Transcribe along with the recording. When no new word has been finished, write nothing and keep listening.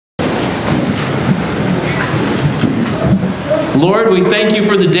Lord, we thank you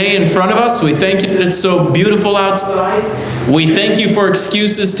for the day in front of us. We thank you that it's so beautiful outside. We thank you for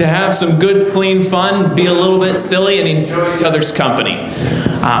excuses to have some good, clean fun, be a little bit silly, and enjoy each other's company.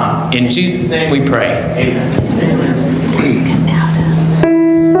 In Jesus' name we pray. Amen.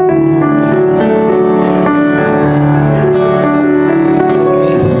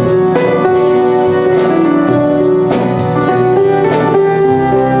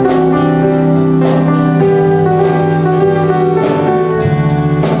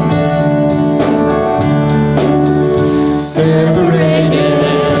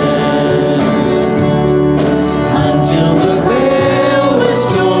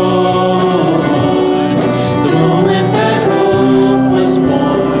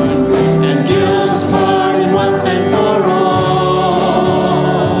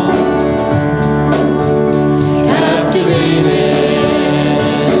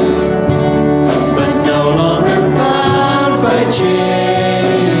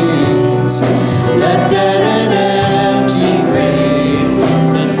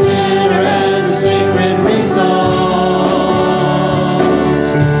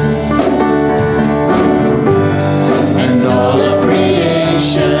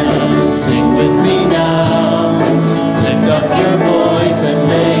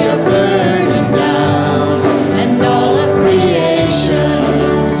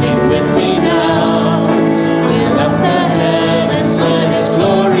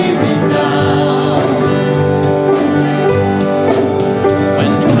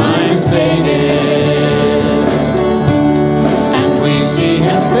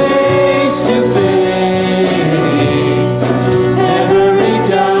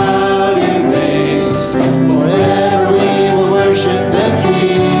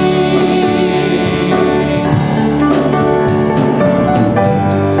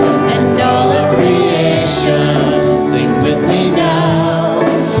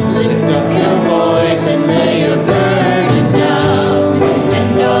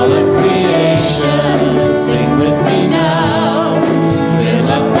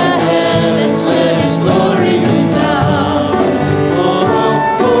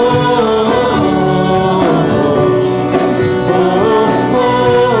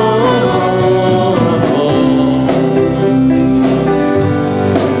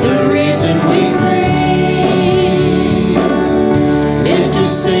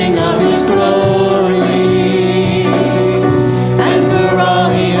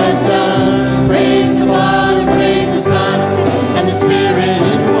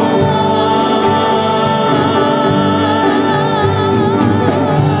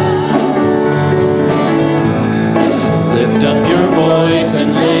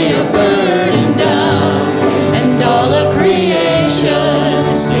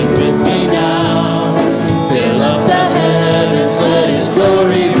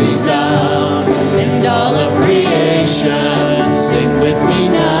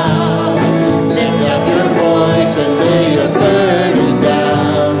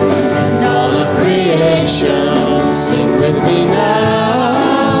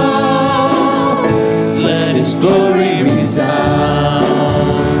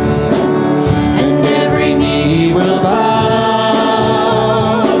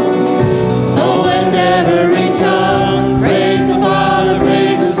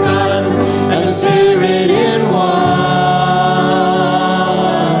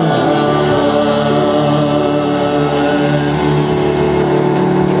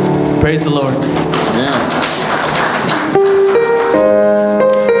 Praise the Lord.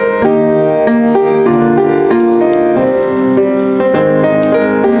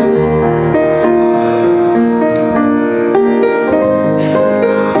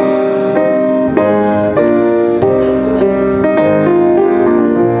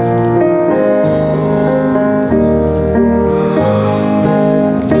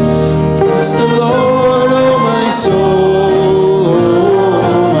 Bless the Lord, oh my soul,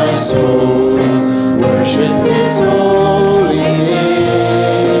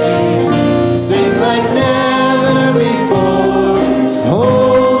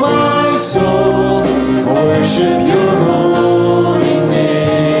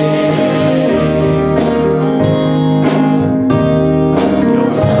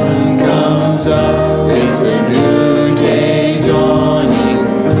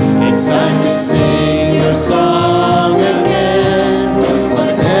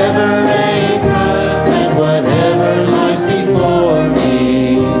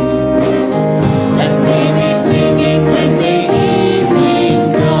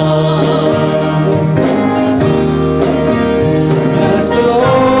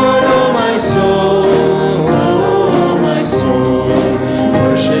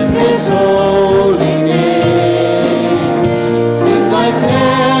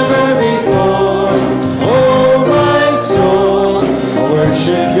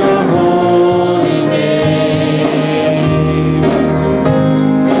 worship your holy name.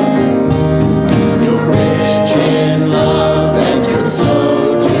 You're rich in love and you're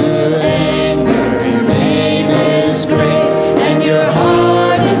slow to anger. Your name is great and your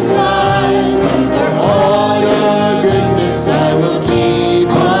heart is wide. For all your goodness I will keep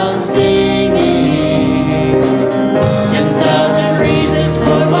on singing. 10,000 reasons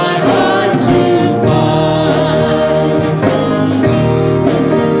for my heart to find.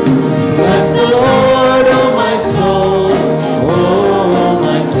 Bless the Lord, oh my soul,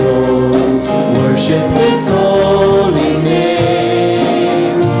 worship His holy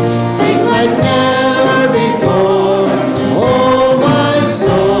name. Sing like never before, oh my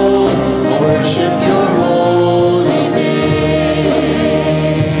soul, worship your holy name.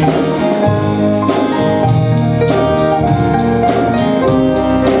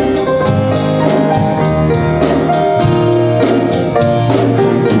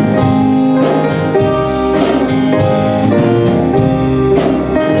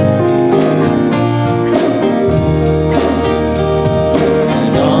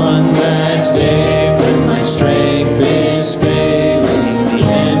 And on that day when my strength is failing, the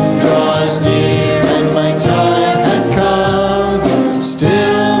end draws near and my time has come,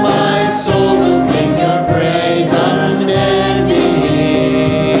 still my soul will sing your praise unending.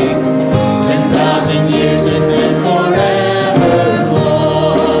 10,000 years and then forevermore.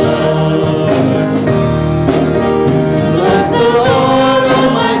 Bless the Lord, oh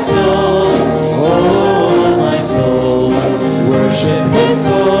my soul, worship His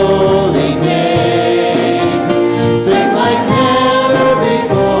holy name. Sing like never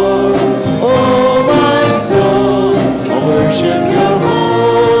before, oh my soul, worship your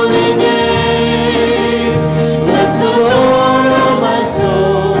holy name. Bless the Lord, oh my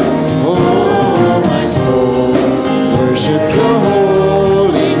soul, worship your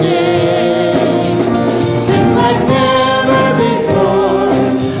holy name. Sing like never before,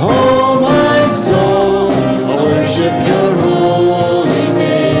 oh my soul, worship your holy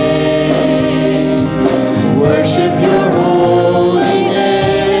name. Worship your holy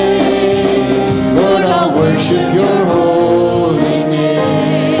name. Lord, I'll worship your holy name.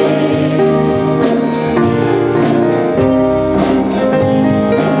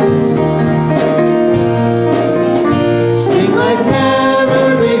 Sing like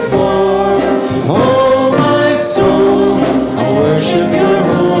never before, oh my soul, I'll worship your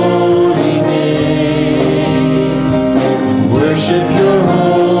holy name. Worship your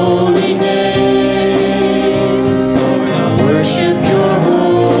holy name. I'll worship your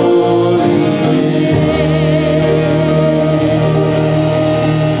holy name.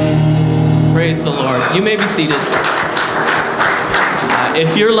 Praise the Lord. You may be seated.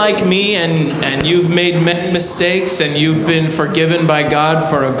 If you're like me and you've made many mistakes and you've been forgiven by God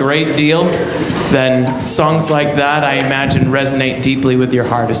for a great deal, then songs like that, I imagine, resonate deeply with your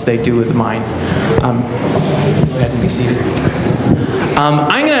heart as they do with mine. Go ahead and be seated. I'm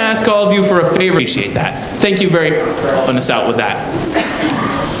going to ask all of you for a favor. Appreciate that. Thank you very much for helping us out with that.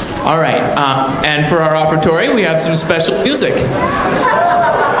 All right. And for our offertory, we have some special music.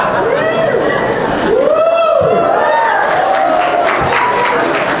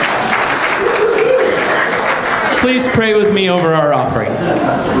 Please pray with me over our offering.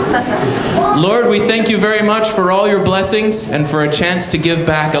 Lord, we thank you very much for all your blessings and for a chance to give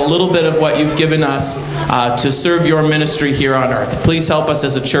back a little bit of what you've given us to serve your ministry here on earth. Please help us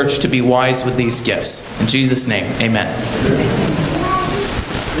as a church to be wise with these gifts. In Jesus' name, amen.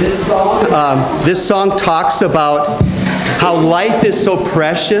 This song talks about how life is so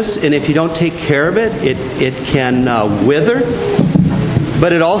precious, and if you don't take care of it, it can wither.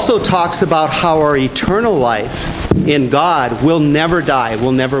 But it also talks about how our eternal life in God will never die,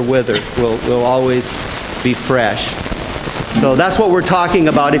 will never wither, will always be fresh. So that's what we're talking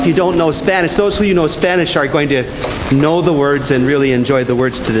about. If you don't know Spanish, those who you know Spanish are going to know the words and really enjoy the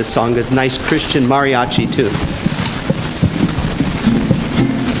words to this song. It's nice Christian mariachi too.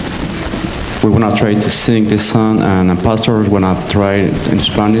 We want to try to sing this song, and pastors want to try it in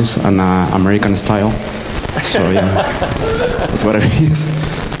Spanish and American style. So yeah, that's what it is.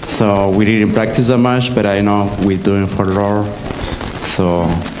 So we didn't practice that much, but I know we're doing for the Lord. So,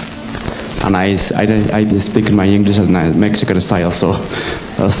 and I speak my English and Mexican style, so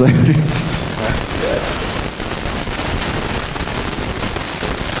that's it.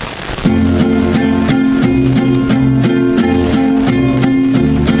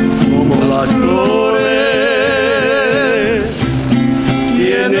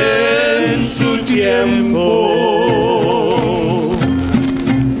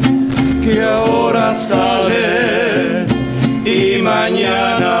 Sale y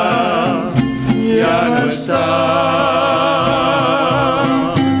mañana ya no está.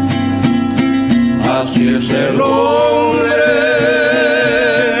 Así es el hombre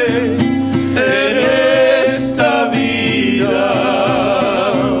en esta vida,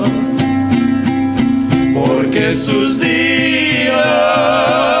 porque sus días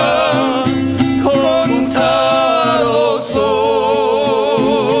contados son,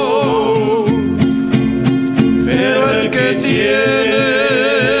 pero el que tiene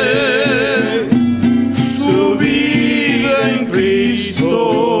su vida en Cristo,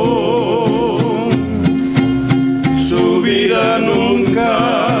 su vida nunca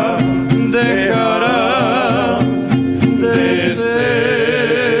dejará de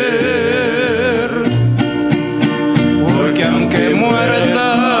ser, porque aunque muerta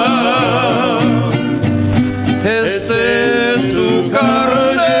esté su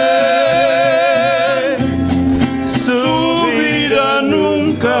carne, su vida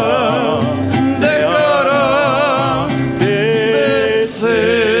nunca dejará de ser.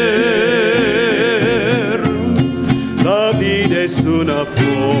 La vida es una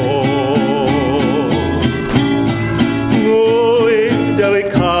flor muy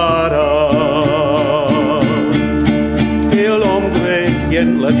delicada. El hombre quien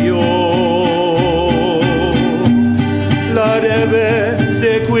la dio la debe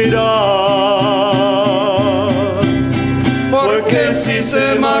de cuidar, Porque si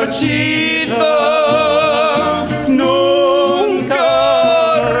se marchita, nunca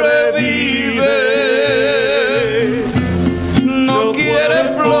revive. No quiere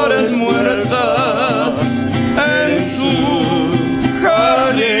flores muertas en su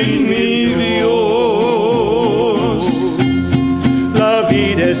jardín, mi Dios. la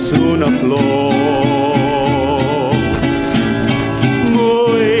vida es una flor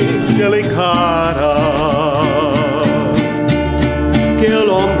muy delicada que el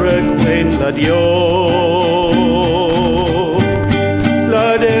hombre quien la dio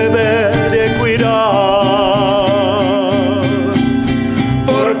la debe de cuidar,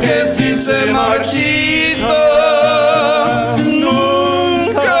 Porque si se marchita,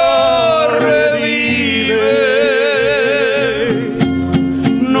 nunca revive.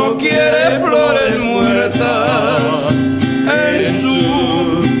 No quiere flores muertas en su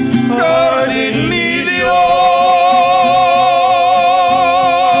jardín, mi Dios.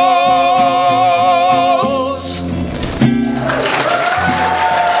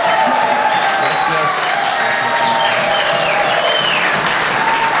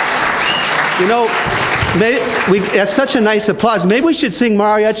 You know, that's such a nice applause. Maybe we should sing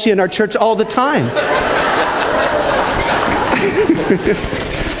mariachi in our church all the time.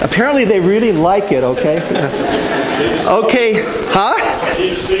 Apparently they really like it, okay? Okay, huh?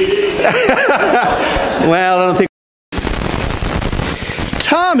 Well, I don't think.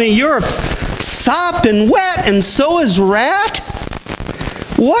 Tommy, you're sopping wet, and so is Rat.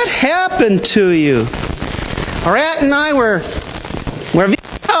 What happened to you? Rat and I were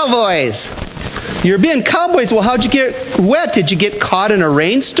cowboys. You're being cowboys. Well, how'd you get wet? Did you get caught in a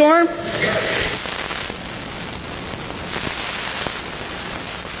rainstorm?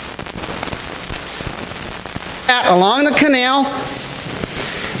 Along the canal,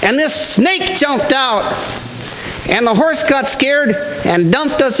 and this snake jumped out, and the horse got scared and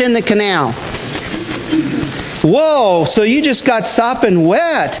dumped us in the canal. Whoa, so you just got sopping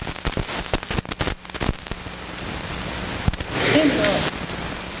wet.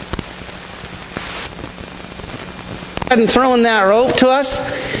 And throwing that rope to us,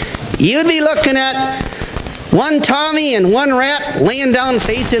 you'd be looking at one Tommy and one Rat laying down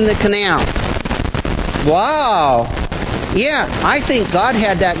facing the canal. Wow. Yeah, I think God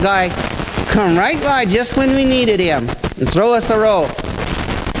had that guy come right by just when we needed him and throw us a rope.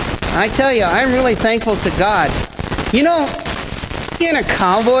 I tell you, I'm really thankful to God. You know, being a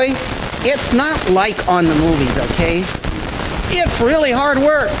cowboy, it's not like on the movies, okay? It's really hard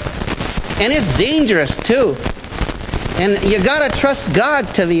work. And it's dangerous too. And you gotta trust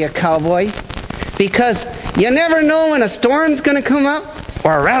God to be a cowboy, because you never know when a storm's gonna come up,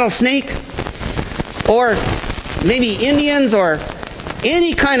 or a rattlesnake, or maybe Indians, or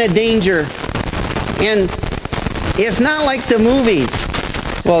any kind of danger. And it's not like the movies.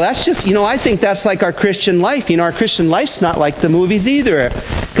 Well, that's just, you know, I think that's like our Christian life. You know, our Christian life's not like the movies either.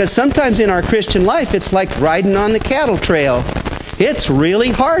 Because sometimes in our Christian life, it's like riding on the cattle trail. It's really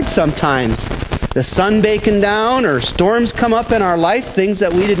hard sometimes. The sun baking down, or storms come up in our life, things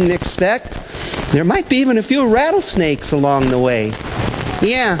that we didn't expect. There might be even a few rattlesnakes along the way.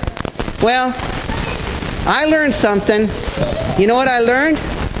 Yeah, well, I learned something. You know what I learned?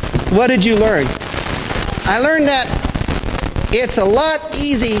 What did you learn? I learned that it's a lot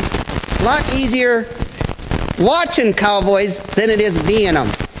easier watching cowboys than it is being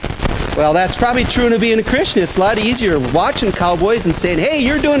them. Well, that's probably true in being a Christian. It's a lot easier watching cowboys and saying, hey,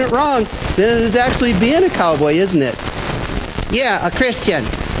 you're doing it wrong, than it is actually being a cowboy, isn't it? Yeah, a Christian.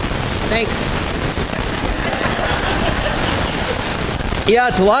 Thanks. Yeah,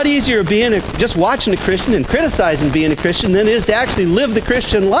 it's a lot easier just watching a Christian and criticizing being a Christian than it is to actually live the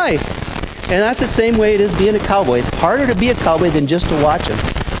Christian life. And that's the same way it is being a cowboy. It's harder to be a cowboy than just to watch them.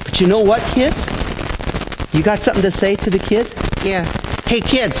 But you know what, kids? You got something to say to the kids? Yeah. Hey,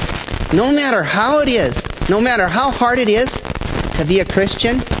 kids, no matter how it is, no matter how hard it is to be a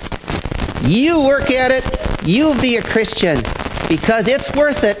Christian, you work at it, you be a Christian, because it's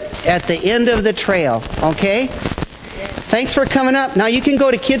worth it at the end of the trail, okay? Thanks for coming up. Now you can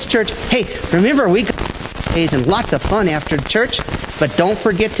go to kids' church. Hey, remember, we got days and lots of fun after church, but don't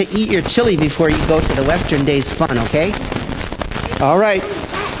forget to eat your chili before you go to the Western Days fun, okay? All right.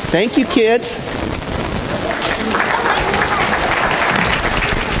 Thank you, kids.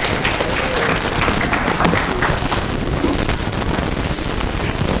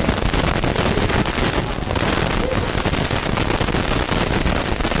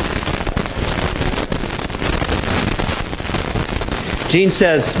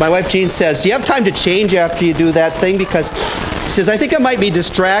 My wife Jean says, do you have time to change after you do that thing? Because she says, I think it might be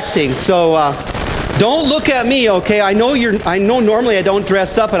distracting. So don't look at me, okay? I know normally I don't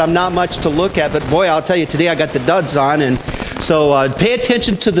dress up and I'm not much to look at, but boy, I'll tell you, today I got the duds on. And so pay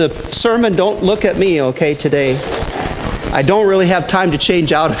attention to the sermon. Don't look at me, okay, today. I don't really have time to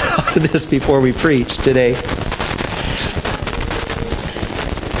change out of this before we preach today.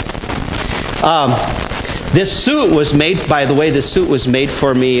 This suit was made, by the way,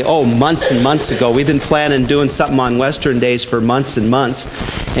 for me, months and months ago. We've been planning doing something on Western Days for months and months.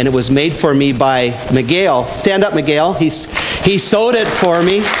 And it was made for me by Miguel. Stand up, Miguel. He sewed it for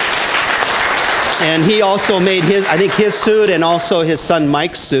me. And he also made his suit and also his son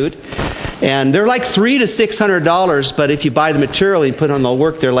Mike's suit. And they're like $300 to $600, but if you buy the material and put on the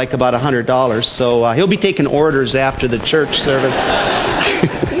work, they're like about $100. So he'll be taking orders after the church service.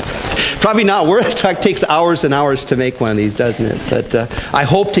 Probably not worth it. It takes hours and hours to make one of these, doesn't it? But I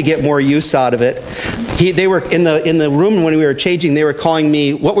hope to get more use out of it. They were in the room when we were changing. They were calling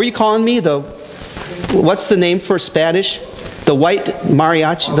me. What were you calling me? What's the name for Spanish? The white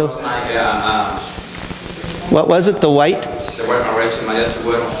mariachi. What was it? The white. The white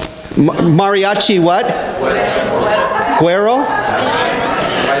mariachi, mariachi what? Güero.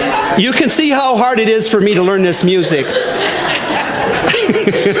 You can see how hard it is for me to learn this music.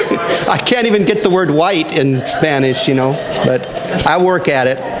 I can't even get the word white in Spanish, but I work at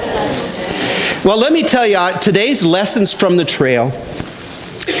it. Well, let me tell you, today's lessons from the trail.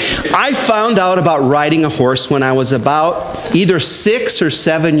 I found out about riding a horse when I was about either 6 or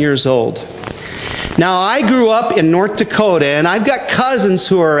 7 years old. Now, I grew up in North Dakota, and I've got cousins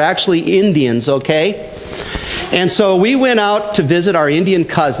who are actually Indians, okay? And so we went out to visit our Indian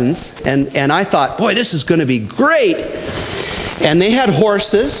cousins, and I thought, boy, this is going to be great. And they had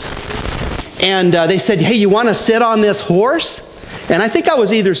horses, and they said, hey, you want to sit on this horse? And I think I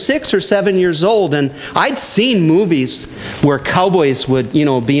was either 6 or 7 years old, and I'd seen movies where cowboys would,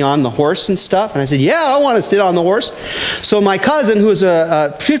 be on the horse and stuff. And I said, yeah, I want to sit on the horse. So my cousin, who was she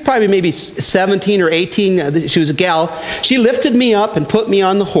was probably maybe 17 or 18, she was a gal, she lifted me up and put me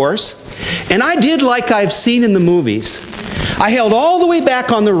on the horse. And I did like I've seen in the movies. I held all the way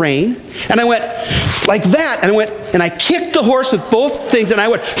back on the rein, and I went like that, and I kicked the horse with both things, and I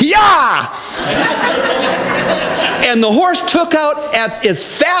went, yeah! And the horse took out as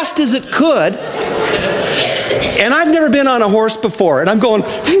fast as it could, and I've never been on a horse before, and I'm going,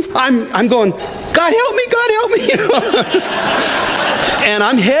 God help me, God help me, And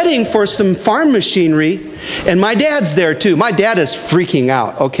I'm heading for some farm machinery, and my dad's there too. My dad is freaking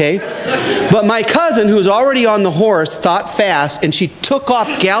out, okay? But my cousin, who's already on the horse, thought fast, and she took off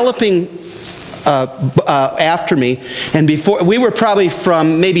galloping after me. And before we were probably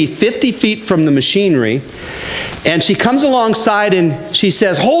from maybe 50 feet from the machinery, and she comes alongside and she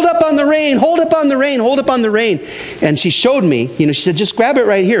says, hold up on the rein, hold up on the rein, hold up on the rein. And she showed me, she said, just grab it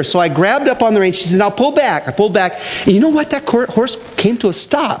right here. So I grabbed up on the rein. She said, now pull back. I pulled back. And you know what? That horse came to a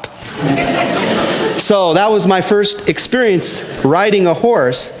stop. So that was my first experience riding a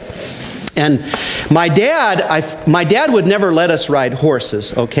horse. And my dad would never let us ride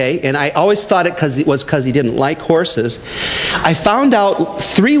horses, okay? And I always thought it was because he didn't like horses. I found out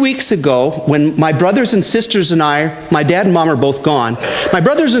 3 weeks ago when my brothers and sisters and I, my dad and mom are both gone, my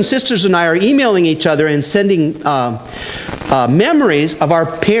brothers and sisters and I are emailing each other and sending memories of our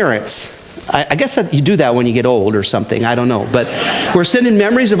parents. I guess that you do that when you get old or something. I don't know. But we're sending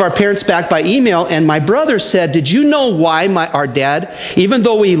memories of our parents back by email. And my brother said, did you know why our dad, even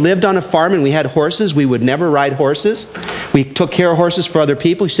though we lived on a farm and we had horses, we would never ride horses. We took care of horses for other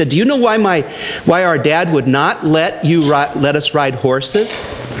people. He said, do you know why our dad would not let us ride horses?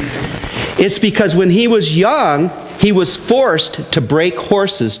 It's because when he was young, he was forced to break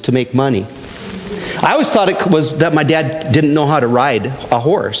horses to make money. I always thought it was that my dad didn't know how to ride a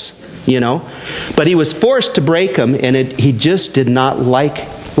horse, you know. But he was forced to break them, and he just did not like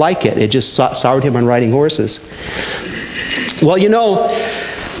it. It just soured him on riding horses. Well, you know,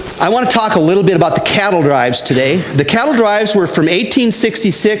 I want to talk a little bit about the cattle drives today. The cattle drives were from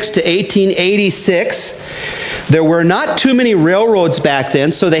 1866 to 1886. There were not too many railroads back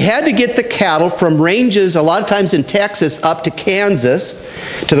then, so they had to get the cattle from ranges, a lot of times in Texas, up to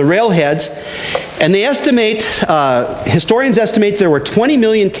Kansas, to the railheads. And they estimate, historians estimate there were 20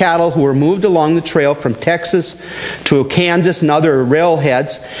 million cattle who were moved along the trail from Texas to Kansas and other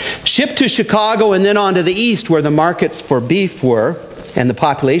railheads, shipped to Chicago and then on to the east where the markets for beef were and the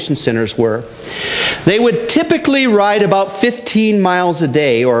population centers were. They would typically ride about 15 miles a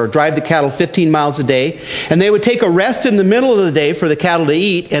day, or drive the cattle 15 miles a day, and they would take a rest in the middle of the day for the cattle to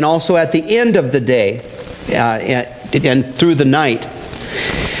eat, and also at the end of the day and through the night.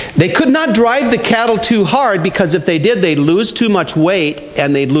 They could not drive the cattle too hard, because if they did, they'd lose too much weight,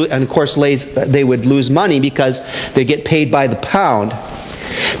 and of course they would lose money because they get paid by the pound.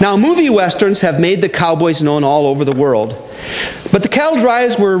 Now, movie westerns have made the cowboys known all over the world. But the cattle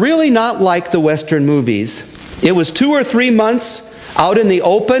drives were really not like the western movies. It was 2 or 3 months out in the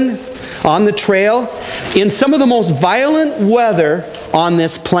open, on the trail, in some of the most violent weather on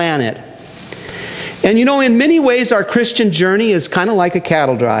this planet. And you know, in many ways, our Christian journey is kind of like a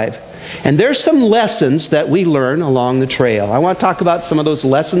cattle drive. And there's some lessons that we learn along the trail. I want to talk about some of those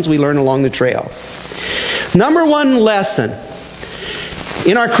lessons we learn along the trail. Number one lesson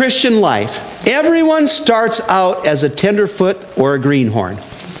in our Christian life: everyone starts out as a tenderfoot or a greenhorn.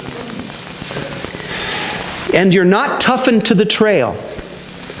 And you're not toughened to the trail.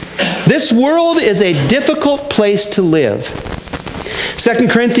 This world is a difficult place to live. 2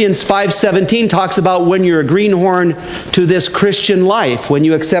 Corinthians 5:17 talks about when you're a greenhorn to this Christian life, when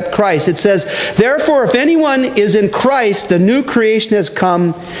you accept Christ. It says, therefore, if anyone is in Christ, the new creation has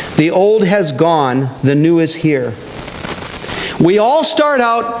come, the old has gone, the new is here. We all start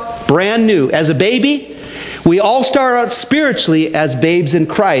out brand new. As a baby, we all start out spiritually as babes in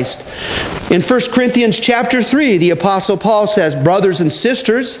Christ. In 1 Corinthians chapter 3, the Apostle Paul says, brothers and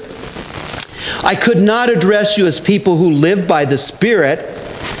sisters, I could not address you as people who live by the Spirit,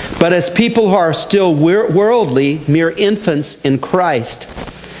 but as people who are still worldly, mere infants in Christ.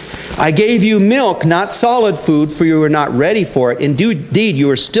 I gave you milk, not solid food, for you were not ready for it. Indeed, you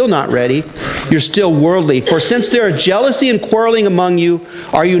are still not ready. You're still worldly. For since there are jealousy and quarreling among you,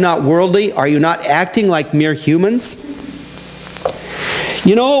 are you not worldly? Are you not acting like mere humans?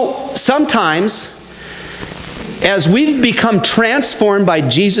 You know, sometimes, as we've become transformed by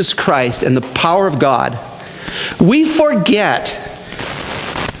Jesus Christ and the power of God, we forget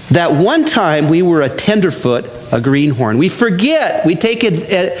that one time we were a tenderfoot, a greenhorn. We forget, we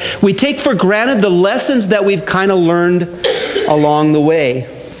take for granted the lessons that we've kind of learned along the way.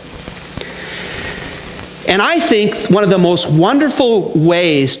 And I think one of the most wonderful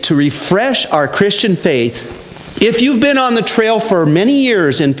ways to refresh our Christian faith, if you've been on the trail for many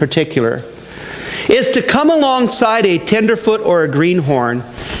years in particular, is to come alongside a tenderfoot or a greenhorn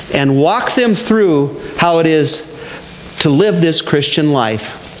and walk them through how it is to live this Christian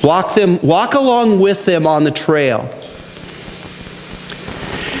life. Walk along with them on the trail.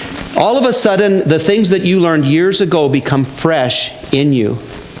 All of a sudden, the things that you learned years ago become fresh in you.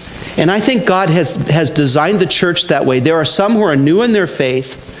 And I think God has designed the church that way. There are some who are new in their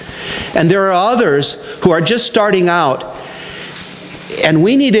faith, and there are others who are just starting out. And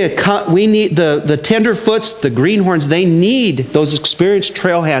we need the tenderfoots, the greenhorns, they need those experienced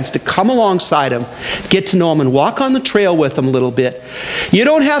trail hands to come alongside them, get to know them, and walk on the trail with them a little bit. You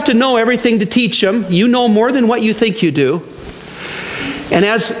don't have to know everything to teach them. You know more than what you think you do. And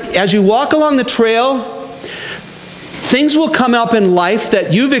as you walk along the trail, things will come up in life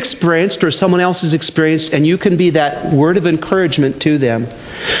that you've experienced or someone else has experienced, and you can be that word of encouragement to them.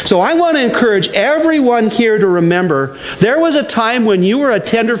 So I want to encourage everyone here to remember, there was a time when you were a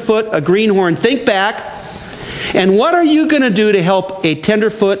tenderfoot, a greenhorn. Think back, and what are you going to do to help a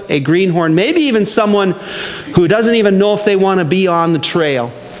tenderfoot, a greenhorn, maybe even someone who doesn't even know if they want to be on the trail?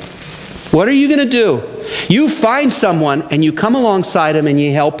 What are you going to do? You find someone and you come alongside them and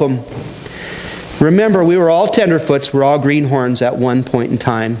you help them. Remember, we were all tenderfoots, we're all greenhorns at one point in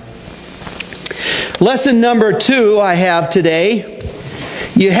time. Lesson number 2 I have today.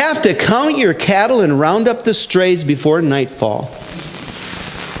 You have to count your cattle and round up the strays before nightfall.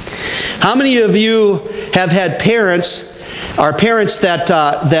 How many of you have had parents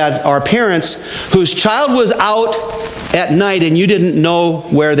whose child was out at night and you didn't know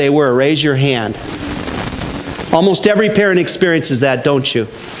where they were? Raise your hand. Almost every parent experiences that, don't you?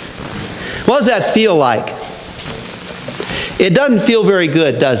 What does that feel like? It doesn't feel very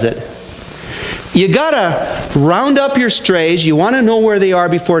good, does it? You gotta round up your strays. You want to know where they are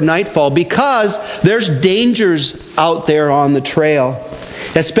before nightfall because there's dangers out there on the trail,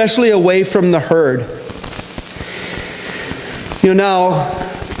 especially away from the herd. You know,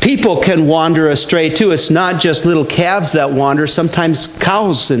 people can wander astray too. It's not just little calves that wander. Sometimes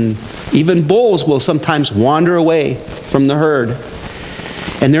cows and even bulls will sometimes wander away from the herd.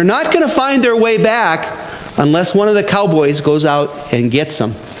 And they're not going to find their way back unless one of the cowboys goes out and gets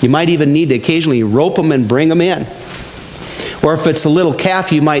them. You might even need to occasionally rope them and bring them in. Or if it's a little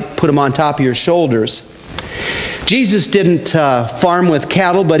calf, you might put them on top of your shoulders. Jesus didn't farm with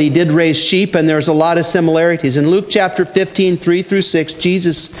cattle, but he did raise sheep, and there's a lot of similarities. In Luke chapter 15, 3 through 6,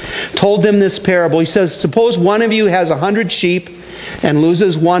 Jesus told them this parable. He says, suppose one of you has 100 sheep and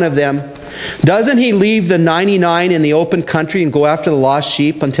loses one of them. Doesn't he leave the 99 in the open country and go after the lost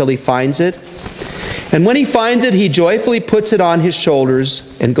sheep until he finds it? And when he finds it, he joyfully puts it on his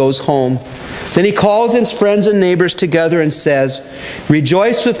shoulders and goes home. Then he calls his friends and neighbors together and says,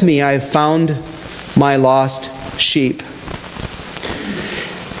 rejoice with me, I have found my lost sheep.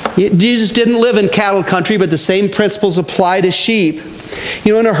 Jesus didn't live in cattle country, but the same principles apply to sheep.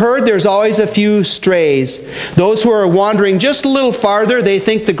 You know, in a herd, there's always a few strays. Those who are wandering just a little farther, they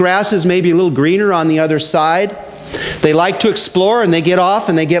think the grass is maybe a little greener on the other side. They like to explore, and they get off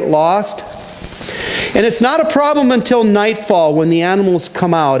and they get lost. And it's not a problem until nightfall when the animals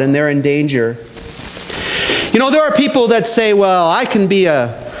come out and they're in danger. You know, there are people that say, well, I can be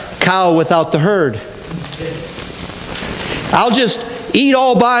a cow without the herd. I'll just eat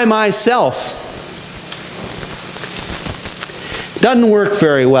all by myself. Doesn't work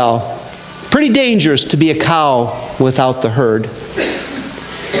very well. Pretty dangerous to be a cow without the herd.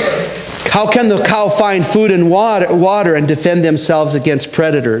 How can the cow find food and water and defend themselves against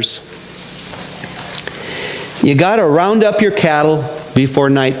predators? You got to round up your cattle before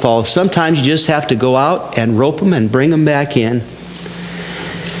nightfall. Sometimes you just have to go out and rope them and bring them back in.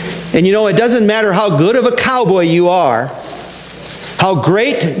 And you know, it doesn't matter how good of a cowboy you are, how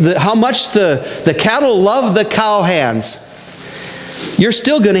much the cattle love the cow hands, you're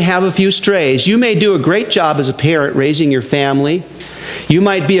still going to have a few strays. You may do a great job as a parent raising your family. You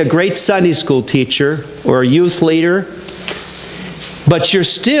might be a great Sunday school teacher or a youth leader, but you're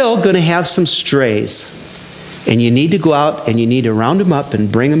still going to have some strays. And you need to go out and you need to round them up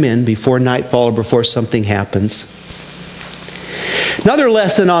and bring them in before nightfall or before something happens. Another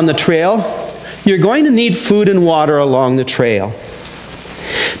lesson on the trail, you're going to need food and water along the trail.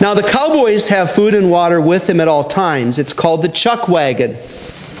 Now the cowboys have food and water with them at all times. It's called the chuck wagon.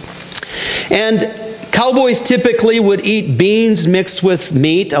 And cowboys typically would eat beans mixed with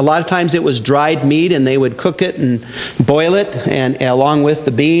meat. A lot of times it was dried meat, and they would cook it and boil it and along with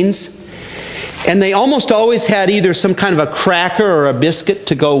the beans. And they almost always had either some kind of a cracker or a biscuit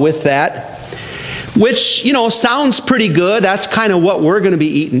to go with that, which, you know, sounds pretty good. That's kind of what we're going to be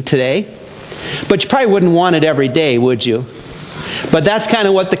eating today. But you probably wouldn't want it every day, would you? But that's kind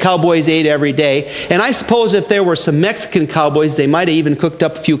of what the cowboys ate every day. And I suppose if there were some Mexican cowboys, they might have even cooked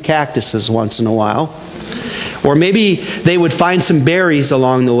up a few cactuses once in a while. Or maybe they would find some berries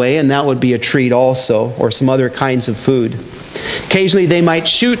along the way, and that would be a treat also, or some other kinds of food. Occasionally they might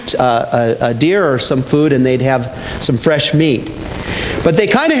shoot a deer or some food, and they'd have some fresh meat. But they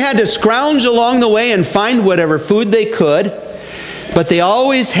kind of had to scrounge along the way and find whatever food they could. But they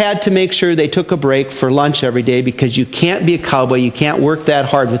always had to make sure they took a break for lunch every day, because you can't be a cowboy, you can't work that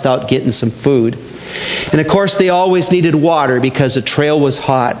hard without getting some food. And of course they always needed water because the trail was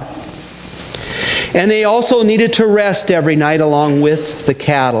hot. And they also needed to rest every night along with the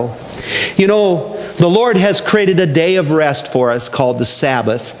cattle. You know, the Lord has created a day of rest for us called the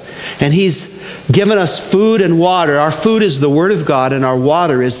Sabbath. And He's given us food and water. Our food is the Word of God, and our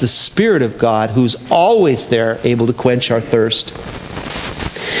water is the Spirit of God, who's always there able to quench our thirst.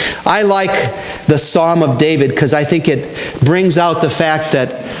 I like the Psalm of David because I think it brings out the fact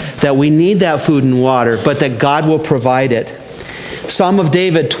that we need that food and water, but that God will provide it. Psalm of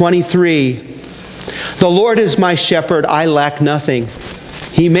David 23, the Lord is my shepherd, I lack nothing.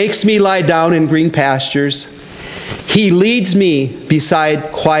 He makes me lie down in green pastures. He leads me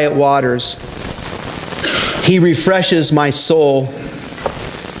beside quiet waters. He refreshes my soul.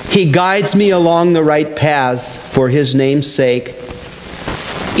 He guides me along the right paths for His name's sake.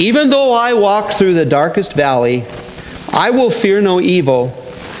 Even though I walk through the darkest valley, I will fear no evil,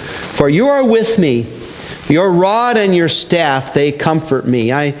 for you are with me. Your rod and your staff, they comfort me.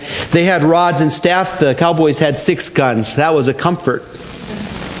 They had rods and staff. The cowboys had 6 guns. That was a comfort.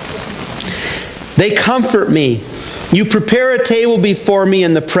 They comfort me. You prepare a table before me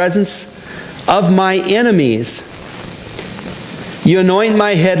in the presence of my enemies. You anoint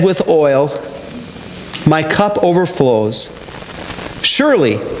my head with oil. My cup overflows.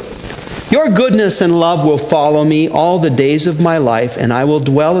 Surely, your goodness and love will follow me all the days of my life, and I will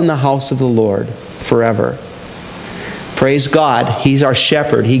dwell in the house of the Lord forever. Praise God. He's our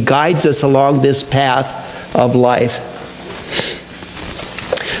shepherd. He guides us along this path of life.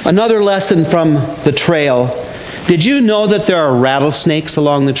 Another lesson from the trail. Did you know that there are rattlesnakes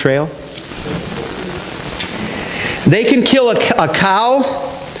along the trail? They can kill a cow.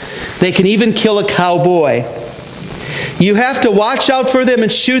 They can even kill a cowboy. You have to watch out for them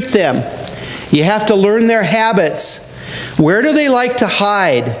and shoot them. You have to learn their habits. Where do they like to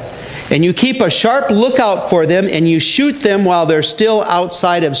hide? And you keep a sharp lookout for them, and you shoot them while they're still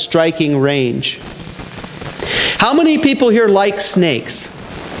outside of striking range. How many people here like snakes?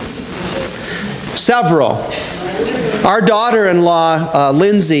 Several. Our daughter-in-law,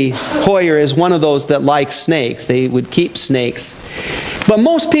 Lindsay Hoyer, is one of those that likes snakes. They would keep snakes. But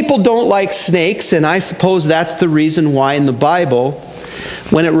most people don't like snakes, and I suppose that's the reason why in the Bible,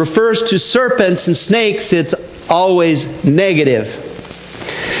 when it refers to serpents and snakes, it's always negative.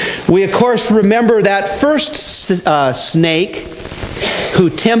 We, of course, remember that first snake who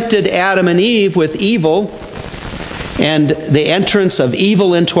tempted Adam and Eve with evil and the entrance of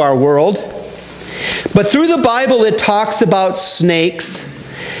evil into our world. But through the Bible, it talks about snakes.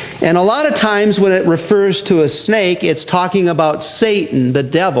 And a lot of times when it refers to a snake, it's talking about Satan, the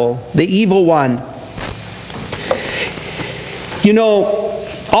devil, the evil one. You know,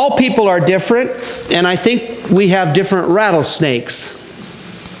 all people are different, and I think we have different rattlesnakes.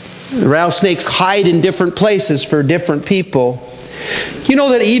 Rattlesnakes hide in different places for different people. You know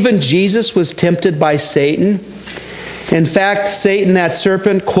that even Jesus was tempted by Satan? In fact, Satan, that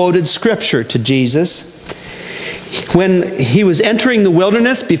serpent, quoted Scripture to Jesus. When he was entering the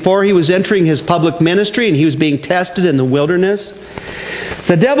wilderness, before he was entering his public ministry and he was being tested in the wilderness,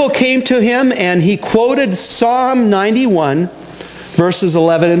 the devil came to him and he quoted Psalm 91, verses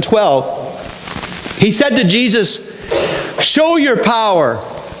 11 and 12. He said to Jesus, "Show your power.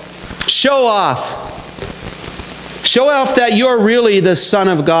 Show off. Show off that you're really the Son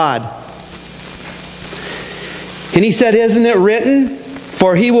of God." And he said, "Isn't it written?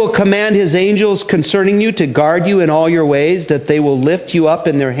 For he will command his angels concerning you to guard you in all your ways, that they will lift you up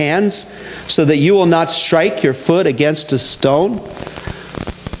in their hands, so that you will not strike your foot against a stone."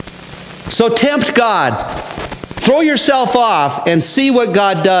 So tempt God. Throw yourself off and see what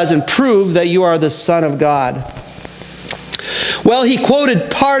God does and prove that you are the Son of God. Well, he quoted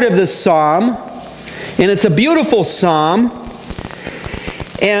part of the psalm, and it's a beautiful psalm.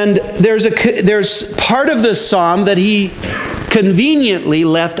 And there's part of the psalm that he conveniently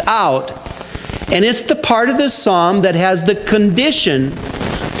left out. And it's the part of the psalm that has the condition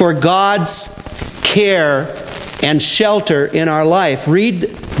for God's care and shelter in our life. Read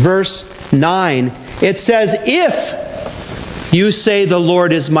verse 9. It says, "If you say the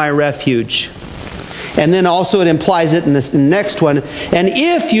Lord is my refuge." And then also it implies it in this next one. "And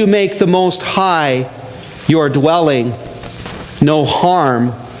if you make the Most High your dwelling, no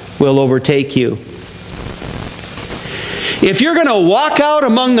harm will overtake you." If you're going to walk out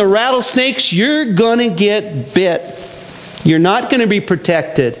among the rattlesnakes, you're going to get bit. You're not going to be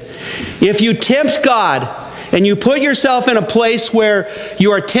protected. If you tempt God and you put yourself in a place where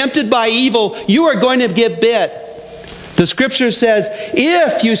you are tempted by evil, you are going to get bit. The Scripture says,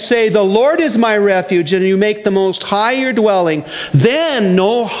 "If you say the Lord is my refuge and you make the Most High your dwelling, then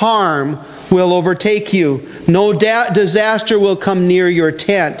no harm will overtake you. No disaster will come near your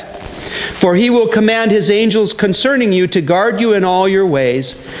tent. For he will command his angels concerning you to guard you in all your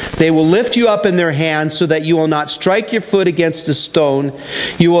ways. They will lift you up in their hands so that you will not strike your foot against a stone.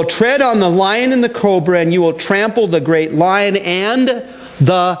 You will tread on the lion and the cobra, and you will trample the great lion and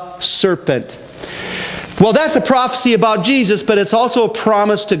the serpent." Well, that's a prophecy about Jesus, but it's also a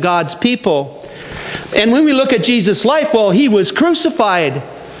promise to God's people. And when we look at Jesus' life, well, he was crucified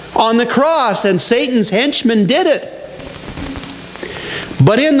on the cross, and Satan's henchmen did it.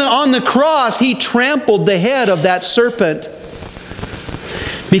 But on the cross, he trampled the head of that serpent.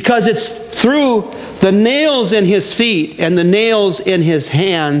 Because it's through the nails in his feet and the nails in his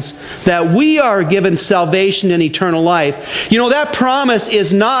hands, that we are given salvation and eternal life. You know, that promise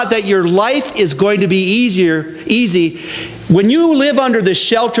is not that your life is going to be easy. When you live under the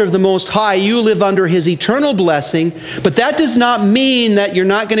shelter of the Most High, you live under his eternal blessing, but that does not mean that you're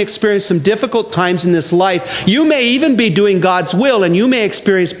not going to experience some difficult times in this life. You may even be doing God's will, and you may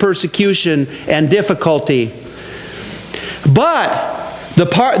experience persecution and difficulty. But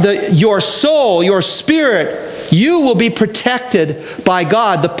your soul, your spirit, you will be protected by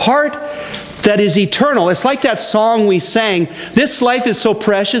God. The part that is eternal. It's like that song we sang. This life is so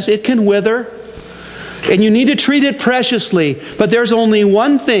precious, it can wither. And you need to treat it preciously. But there's only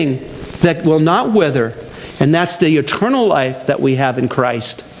one thing that will not wither, and that's the eternal life that we have in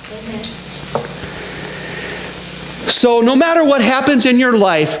Christ. So no matter what happens in your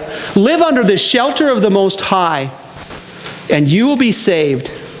life, live under the shelter of the Most High, and you will be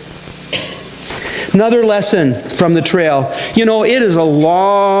saved. Another lesson from the trail. You know, it is a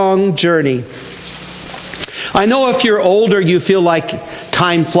long journey. I know if you're older, you feel like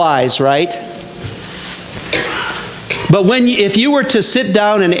time flies, right? But if you were to sit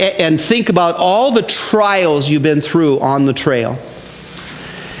down and think about all the trials you've been through on the trail,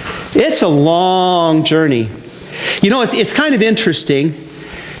 it's a long journey. You know, it's kind of interesting,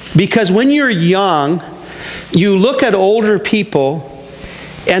 because when you're young, you look at older people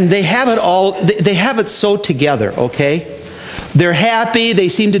and they have it all, they have it so together, okay? They're happy, they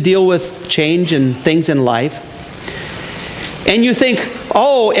seem to deal with change and things in life. And you think,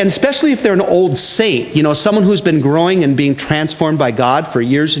 oh, and especially if they're an old saint, you know, someone who's been growing and being transformed by God for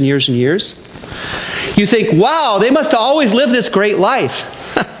years and years and years, you think, wow, they must have always lived this great life.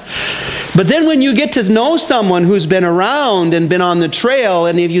 But then when you get to know someone who's been around and been on the trail,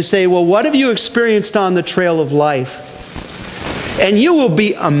 and if you say, well, what have you experienced on the trail of life? And you will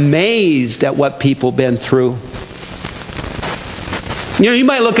be amazed at what people have been through. You know, you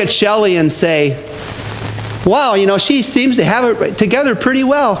might look at Shelley and say, wow, you know, she seems to have it together pretty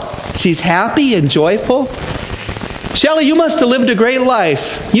well. She's happy and joyful. Shelley, you must have lived a great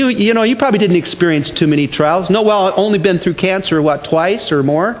life. You know, you probably didn't experience too many trials. No, well, I've only been through cancer, what, twice or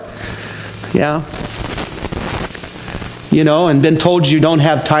more? Yeah. You know, and been told you don't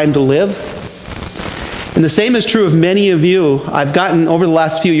have time to live. And the same is true of many of you. Over the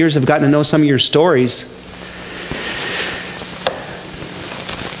last few years, I've gotten to know some of your stories.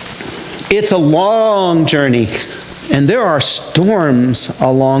 It's a long journey, and there are storms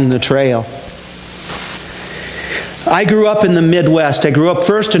along the trail. I grew up in the Midwest. I grew up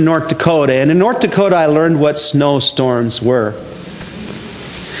first in North Dakota, and in North Dakota I learned what snowstorms were.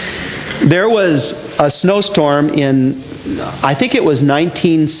 There was a snowstorm in, I think it was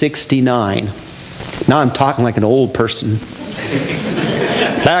 1969. Now I'm talking like an old person.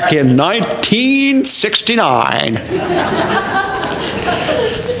 Back in 1969.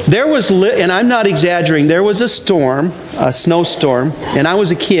 There was, and I'm not exaggerating, there was a storm, a snowstorm, and I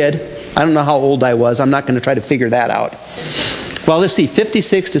was a kid. I don't know how old I was. I'm not going to try to figure that out. Well, let's see,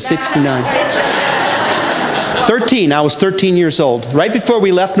 56 to 69. 13. I was 13 years old. Right before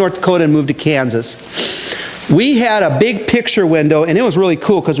we left North Dakota and moved to Kansas. We had a big picture window, and it was really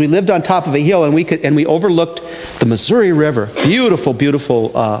cool because we lived on top of a hill, and we overlooked the Missouri River. Beautiful,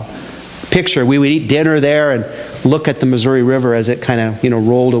 beautiful picture. We would eat dinner there and look at the Missouri River as it kind of, you know,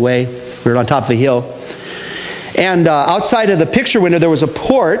 rolled away. We were on top of a hill. And outside of the picture window, there was a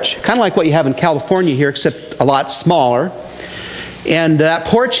porch, kind of like what you have in California here, except a lot smaller. And that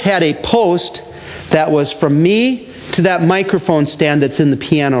porch had a post that was from me to that microphone stand that's in the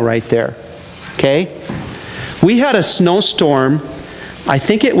piano right there. Okay? We had a snowstorm, I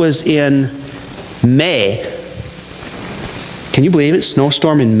think it was in May. Can you believe it?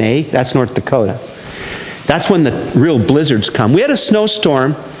 Snowstorm in May? That's North Dakota. That's when the real blizzards come. We had a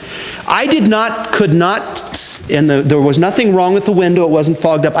snowstorm. Could not, and there was nothing wrong with the window. It wasn't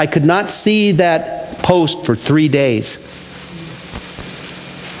fogged up. I could not see that post for 3 days.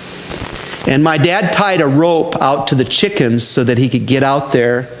 And my dad tied a rope out to the chickens so that he could get out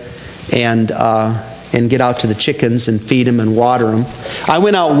there and get out to the chickens and feed them and water them. I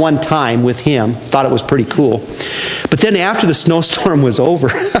went out one time with him, thought it was pretty cool. But then after the snowstorm was over,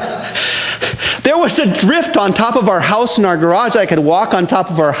 there was a drift on top of our house in our garage. I could walk on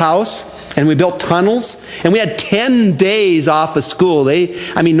top of our house, and we built tunnels, and we had 10 days off of school.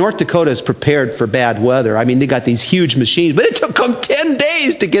 North Dakota is prepared for bad weather. I mean, they got these huge machines, but it took them 10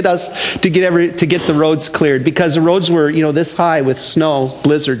 days to get the roads cleared because the roads were, you know, this high with snow,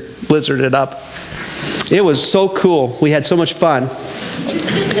 blizzarded up. It was so cool. We had so much fun.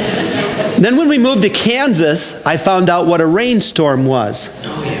 Then when we moved to Kansas, I found out what a rainstorm was.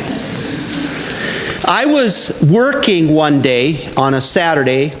 Oh, yes. I was working one day on a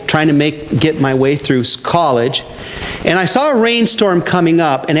Saturday trying to get my way through college, and I saw a rainstorm coming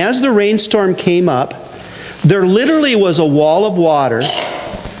up, and as the rainstorm came up, there literally was a wall of water,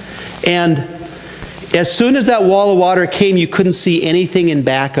 and as soon as that wall of water came, you couldn't see anything in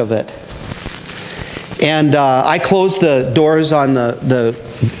back of it. And I closed the doors on the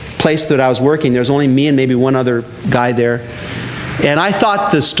place that I was working. There was only me and maybe one other guy there. And I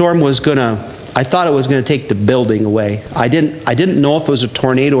thought the storm was I thought it was going to take the building away. I didn't know if it was a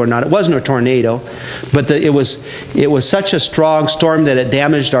tornado or not. It wasn't a tornado, but it was such a strong storm that it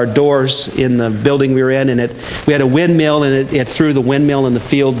damaged our doors in the building we were in, and we had a windmill, and it threw the windmill in the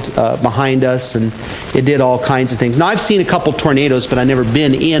field behind us, and it did all kinds of things. Now, I've seen a couple tornadoes, but I've never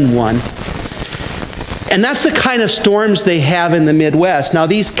been in one. And that's the kind of storms they have in the Midwest. Now,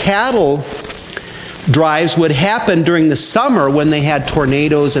 these cattle drives would happen during the summer when they had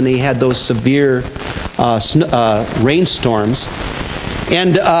tornadoes and they had those severe rainstorms.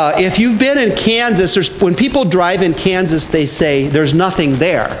 And if you've been in Kansas, when people drive in Kansas, they say there's nothing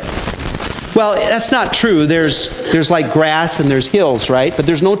there. Well, that's not true. There's like grass and there's hills, right? But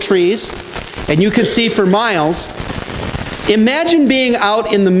there's no trees, and you can see for miles. Imagine being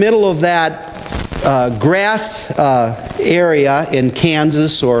out in the middle of that grass area in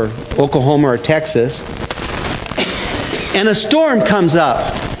Kansas or Oklahoma or Texas, and a storm comes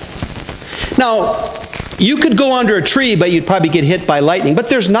up. Now, you could go under a tree, but you'd probably get hit by lightning, but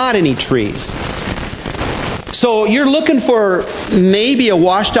there's not any trees. So you're looking for maybe a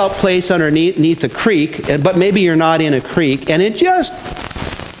washed out place underneath a creek, but maybe you're not in a creek, and it just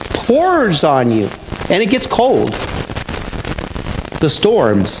pours on you, and it gets cold. The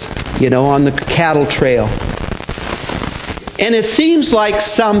storms, on the cattle trail. And it seems like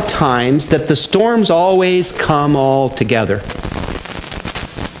sometimes that the storms always come all together.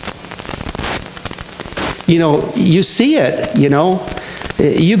 You see it,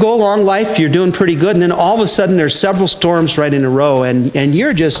 You go along life, you're doing pretty good, and then all of a sudden there's several storms right in a row, and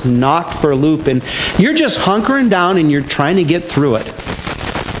you're just knocked for a loop, and you're just hunkering down and you're trying to get through it.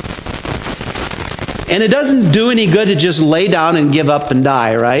 And it doesn't do any good to just lay down and give up and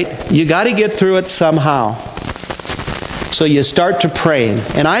die, right? You got to get through it somehow. So you start to pray.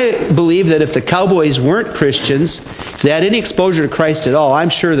 And I believe that if the cowboys weren't Christians, if they had any exposure to Christ at all, I'm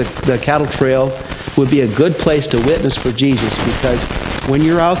sure the cattle trail would be a good place to witness for Jesus, because when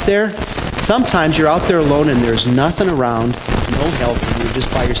you're out there, sometimes you're out there alone and there's nothing around, no help, and you're just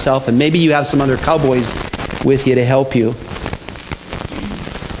by yourself, and maybe you have some other cowboys with you to help you.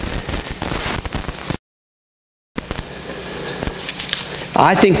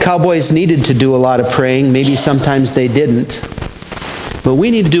 I think cowboys needed to do a lot of praying. Maybe sometimes they didn't. But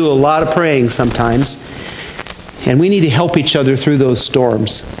we need to do a lot of praying sometimes. And we need to help each other through those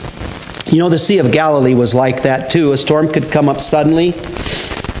storms. The Sea of Galilee was like that too. A storm could come up suddenly.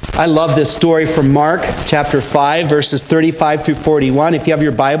 I love this story from Mark chapter 5, verses 35 through 41. If you have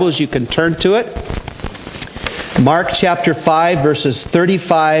your Bibles, you can turn to it. Mark chapter 5, verses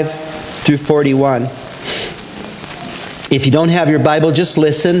 35 through 41. If you don't have your Bible, just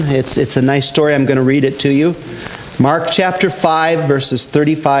listen. It's a nice story. I'm going to read it to you. Mark chapter 5, verses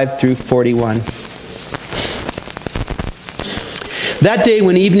 35 through 41. That day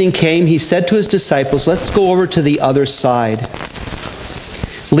when evening came, he said to his disciples, "Let's go over to the other side."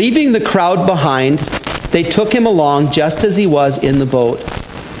 Leaving the crowd behind, they took him along just as he was in the boat.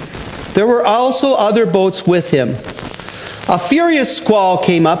 There were also other boats with him. A furious squall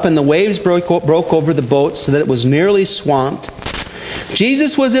came up, and the waves broke over the boat so that it was nearly swamped.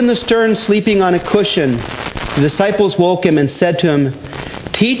 Jesus was in the stern, sleeping on a cushion. The disciples woke him and said to him,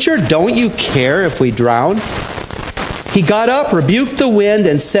 "Teacher, don't you care if we drown?" He got up, rebuked the wind,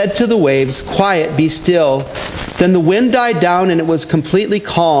 and said to the waves, "Quiet, be still." Then the wind died down, and it was completely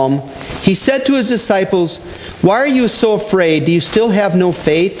calm. He said to his disciples, "Why are you so afraid? Do you still have no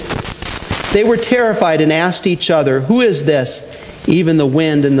faith?" They were terrified and asked each other, "Who is this? Even the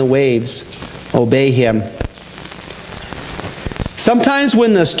wind and the waves obey him." Sometimes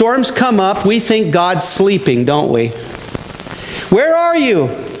when the storms come up, we think God's sleeping, don't we? "Where are you?"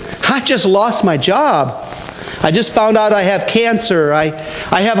 "I just lost my job. I just found out I have cancer. I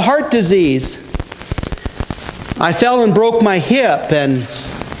have heart disease. I fell and broke my hip, and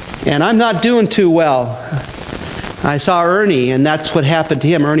I'm not doing too well." I saw Ernie, and that's what happened to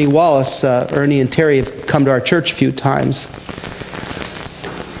him. Ernie Wallace. Ernie and Terry have come to our church a few times.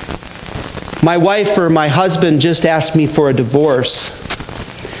 My wife or my husband just asked me for a divorce.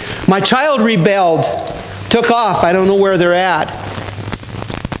 My child rebelled, took off. I don't know where they're at.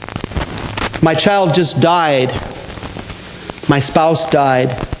 My child just died. My spouse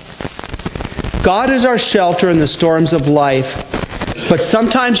died. God is our shelter in the storms of life. But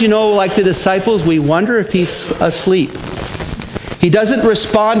sometimes, like the disciples, we wonder if he's asleep. He doesn't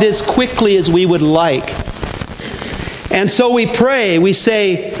respond as quickly as we would like. And so we pray, we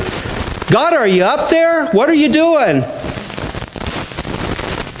say, God, are you up there? What are you doing?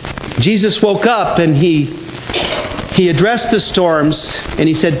 Jesus woke up and he addressed the storms and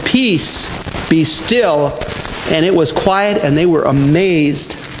he said, peace, be still. And it was quiet and they were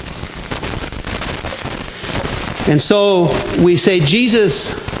amazed. And so we say,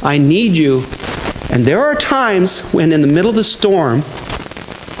 Jesus, I need you. And there are times when in the middle of the storm,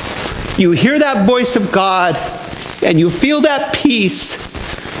 you hear that voice of God and you feel that peace.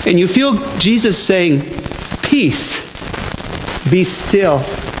 And you feel Jesus saying, peace, be still.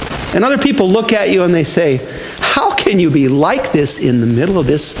 And other people look at you and they say, how can you be like this in the middle of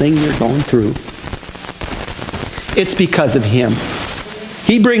this thing you're going through? It's because of him.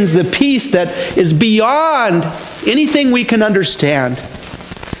 He brings the peace that is beyond anything we can understand.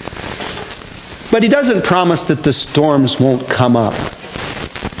 But he doesn't promise that the storms won't come up.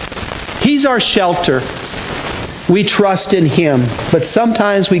 He's our shelter. We trust in him, but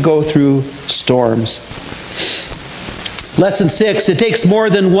sometimes we go through storms. Lesson 6, it takes more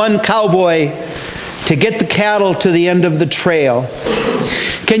than one cowboy to get the cattle to the end of the trail.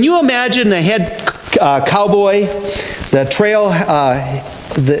 Can you imagine the head cowboy, the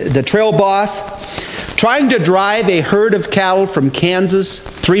trail boss, trying to drive a herd of cattle from Kansas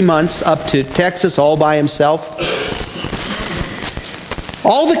 3 months up to Texas all by himself?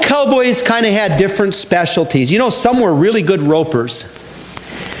 All the cowboys kind of had different specialties. Some were really good ropers.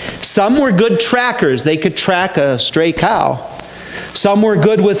 Some were good trackers. They could track a stray cow. Some were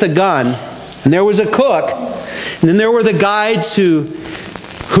good with a gun. And there was a cook. And then there were the guides who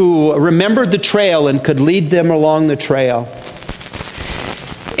remembered the trail and could lead them along the trail.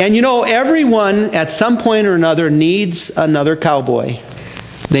 And everyone at some point or another needs another cowboy.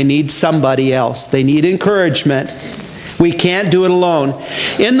 They need somebody else. They need encouragement. We can't do it alone.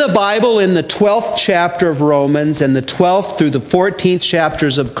 In the Bible, in the 12th chapter of Romans, and the 12th through the 14th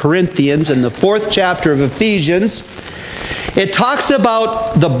chapters of Corinthians, and the 4th chapter of Ephesians, it talks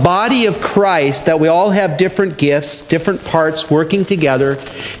about the body of Christ, that we all have different gifts, different parts working together,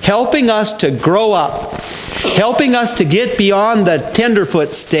 helping us to grow up, helping us to get beyond the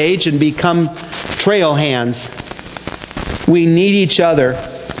tenderfoot stage and become trail hands. We need each other.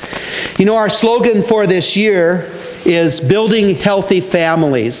 Our slogan for this year is building healthy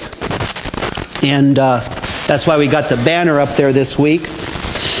families. And that's why we got the banner up there this week.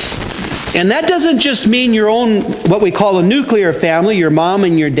 And that doesn't just mean your own, what we call a nuclear family, your mom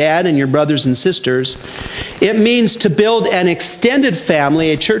and your dad and your brothers and sisters. It means to build an extended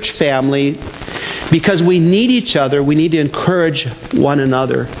family, a church family, because we need each other. We need to encourage one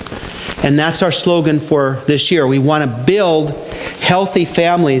another. And that's our slogan for this year. We want to build healthy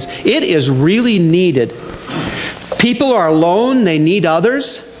families. It is really needed. People are alone, they need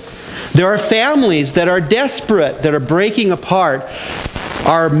others. There are families that are desperate, that are breaking apart.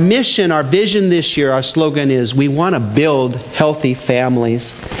 Our mission, our vision this year, our slogan is, we want to build healthy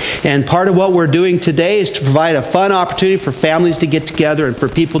families. And part of what we're doing today is to provide a fun opportunity for families to get together and for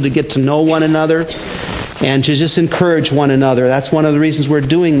people to get to know one another and to just encourage one another. That's one of the reasons we're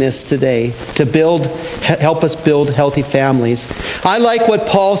doing this today, to help us build healthy families. I like what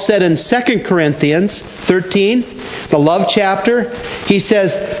Paul said in 2 Corinthians 13, the love chapter. He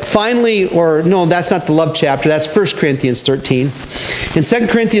says, finally, or no, that's not the love chapter, that's 1 Corinthians 13. In 2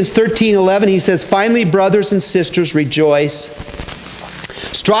 Corinthians 13:11, he says, finally, brothers and sisters, rejoice.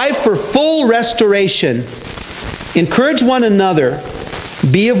 Strive for full restoration. Encourage one another.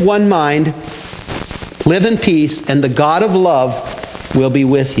 Be of one mind. Live in peace, and the God of love will be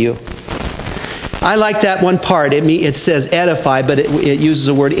with you. I like that one part. It says edify, but it uses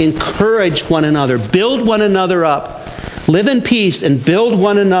the word encourage one another. Build one another up. Live in peace and build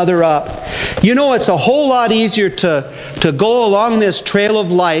one another up. It's a whole lot easier to go along this trail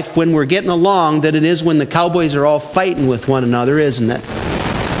of life when we're getting along than it is when the cowboys are all fighting with one another, isn't it?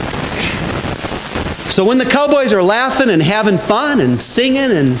 So when the cowboys are laughing and having fun and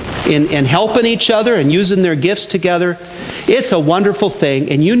singing and helping each other and using their gifts together, it's a wonderful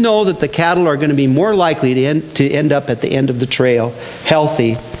thing. And you know that the cattle are going to be more likely to end up at the end of the trail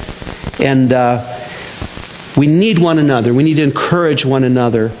healthy. And we need one another. We need to encourage one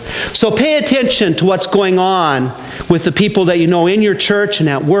another. So pay attention to what's going on with the people that you know in your church and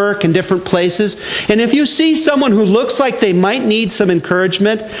at work and different places. And if you see someone who looks like they might need some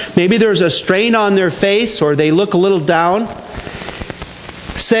encouragement, maybe there's a strain on their face or they look a little down,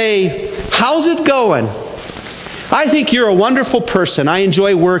 say, how's it going? I think you're a wonderful person. I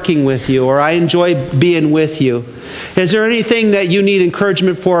enjoy working with you, or I enjoy being with you. Is there anything that you need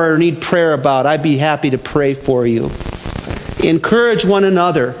encouragement for or need prayer about? I'd be happy to pray for you. Encourage one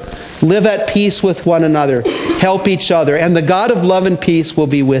another. Live at peace with one another. Help each other. And the God of love and peace will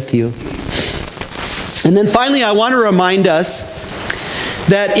be with you. And then finally, I want to remind us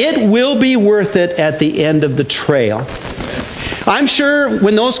that it will be worth it at the end of the trail. I'm sure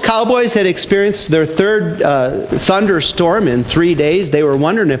when those cowboys had experienced their third thunderstorm in 3 days, they were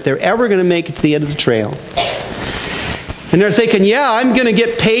wondering if they're ever going to make it to the end of the trail. And they're thinking, yeah, I'm going to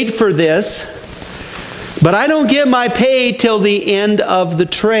get paid for this, but I don't get my pay till the end of the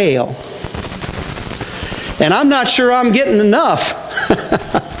trail. And I'm not sure I'm getting enough,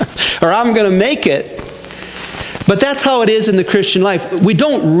 or I'm going to make it. But that's how it is in the Christian life. We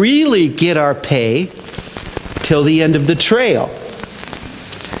don't really get our pay till the end of the trail.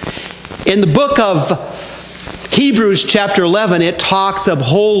 In the book of Hebrews chapter 11, it talks a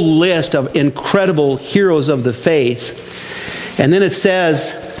whole list of incredible heroes of the faith. And then it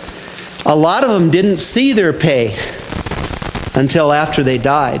says, a lot of them didn't see their pay until after they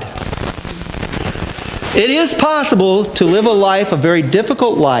died. It is possible to live a life, a very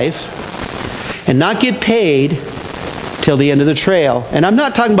difficult life, and not get paid till the end of the trail. And I'm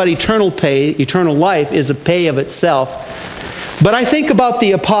not talking about eternal pay. Eternal life is a pay of itself. But I think about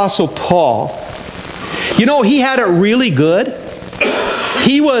the Apostle Paul. You know, he had it really good.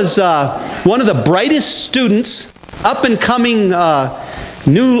 He was one of the brightest students, up and coming, going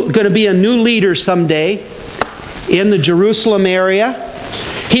to be a new leader someday in the Jerusalem area.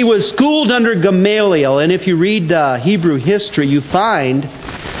 He was schooled under Gamaliel. And if you read Hebrew history, you find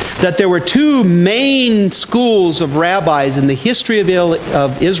that there were two main schools of rabbis in the history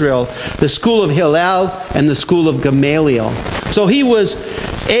of Israel, the school of Hillel and the school of Gamaliel. So he was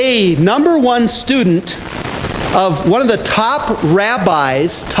a #1 student of one of the top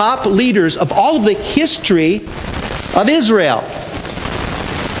rabbis, top leaders of all of the history of Israel.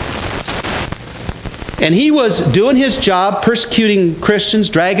 And he was doing his job, persecuting Christians,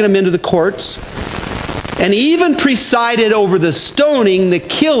 dragging them into the courts, and even presided over the stoning, the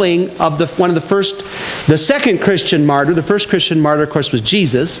killing of the second Christian martyr. The first Christian martyr, of course, was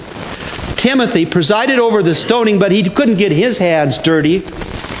Jesus. Timothy presided over the stoning, but he couldn't get his hands dirty.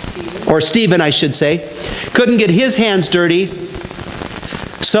 Or Stephen, I should say. Couldn't get his hands dirty.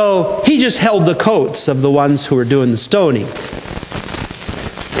 So he just held the coats of the ones who were doing the stoning,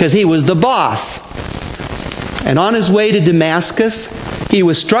 because he was the boss. And on his way to Damascus, he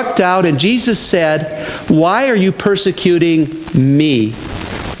was struck down, and Jesus said, "Why are you persecuting me?"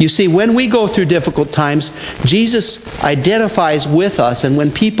 You see, when we go through difficult times, Jesus identifies with us. And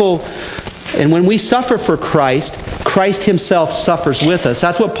when we suffer for Christ, Christ himself suffers with us.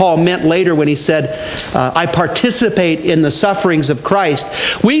 That's what Paul meant later when he said, I participate in the sufferings of Christ.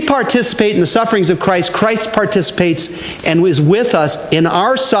 We participate in the sufferings of Christ. Christ participates and is with us in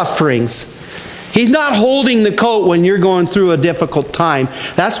our sufferings. He's not holding the coat when you're going through a difficult time.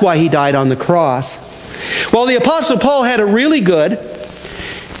 That's why he died on the cross. Well, the Apostle Paul had it really good.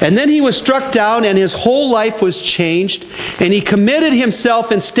 And then he was struck down, and his whole life was changed. And he committed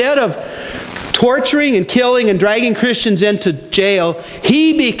himself, instead of torturing and killing and dragging Christians into jail,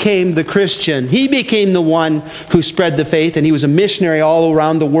 he became the Christian. He became the one who spread the faith, and he was a missionary all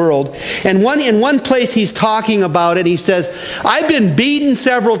around the world. And in one place he's talking about it. He says, I've been beaten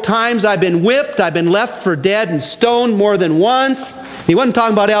several times. I've been whipped. I've been left for dead and stoned more than once. He wasn't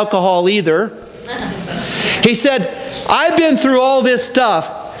talking about alcohol either. He said, I've been through all this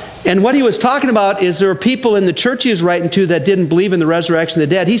stuff. And what he was talking about is there were people in the church he was writing to that didn't believe in the resurrection of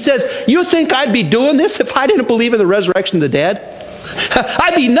the dead. He says, you think I'd be doing this if I didn't believe in the resurrection of the dead?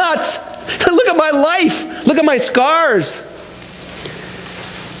 I'd be nuts. Look at my life. Look at my scars.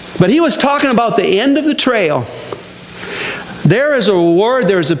 But he was talking about the end of the trail. There is a reward,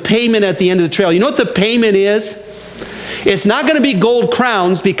 there is a payment at the end of the trail. You know what the payment is? It's not going to be gold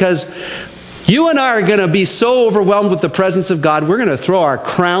crowns, because you and I are going to be so overwhelmed with the presence of God, we're going to throw our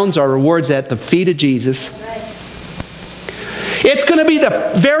crowns, our rewards at the feet of Jesus. It's going to be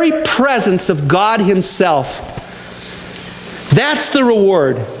the very presence of God himself. That's the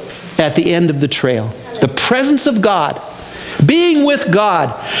reward at the end of the trail. The presence of God. Being with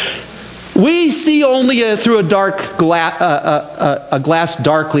God. We see only through a glass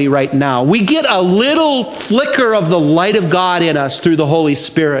darkly right now. We get a little flicker of the light of God in us through the Holy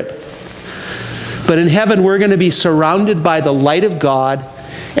Spirit. But in heaven, we're going to be surrounded by the light of God,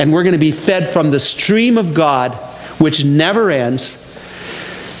 and we're going to be fed from the stream of God, which never ends.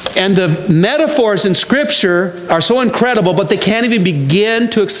 And the metaphors in Scripture are so incredible, but they can't even begin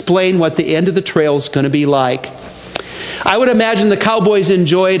to explain what the end of the trail is going to be like. I would imagine the cowboys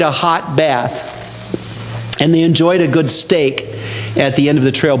enjoyed a hot bath and they enjoyed a good steak at the end of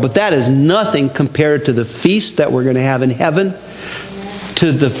the trail. But that is nothing compared to the feast that we're going to have in heaven,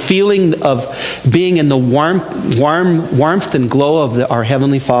 to the feeling of being in the warmth and glow of our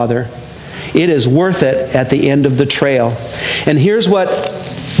Heavenly Father. It is worth it at the end of the trail. And here's what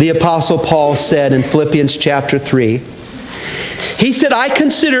the Apostle Paul said in Philippians chapter 3. He said, I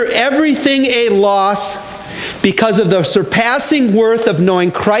consider everything a loss because of the surpassing worth of knowing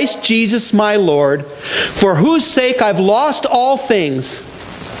Christ Jesus my Lord, for whose sake I've lost all things.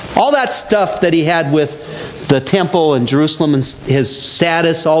 All that stuff that he had with the temple and Jerusalem and his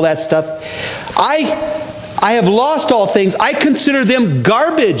status, all that stuff. I have lost all things. I consider them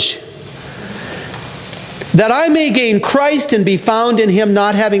garbage, that I may gain Christ and be found in him,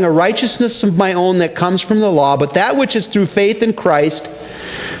 not having a righteousness of my own that comes from the law, but that which is through faith in Christ,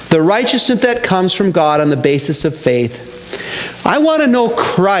 the righteousness that comes from God on the basis of faith. I want to know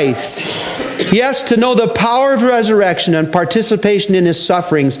Christ. Yes, to know the power of resurrection and participation in his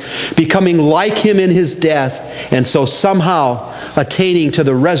sufferings, becoming like him in his death, and so somehow attaining to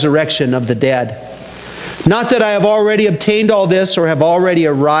the resurrection of the dead. Not that I have already obtained all this or have already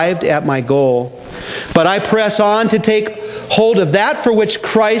arrived at my goal, but I press on to take hold of that for which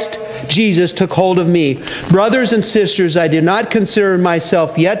Christ Jesus took hold of me. Brothers and sisters, I do not consider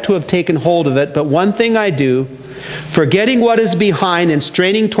myself yet to have taken hold of it, but one thing I do, forgetting what is behind and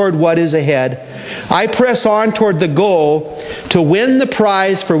straining toward what is ahead, I press on toward the goal to win the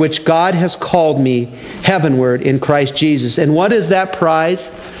prize for which God has called me heavenward in Christ Jesus. And what is that prize?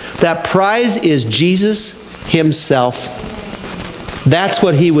 That prize is Jesus himself. That's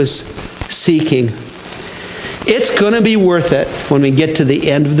what he was seeking. It's going to be worth it when we get to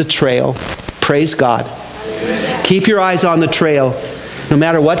the end of the trail. Praise God. Keep your eyes on the trail. No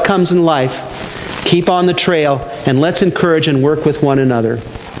matter what comes in life, keep on the trail, and let's encourage and work with one another.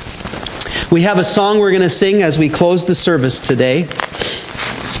 We have a song we're going to sing as we close the service today.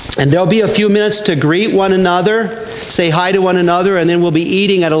 And there'll be a few minutes to greet one another, say hi to one another, and then we'll be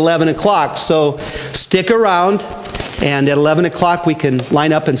eating at 11 o'clock. So stick around, and at 11 o'clock we can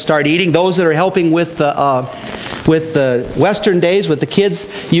line up and start eating. Those that are helping with the Western days with the kids,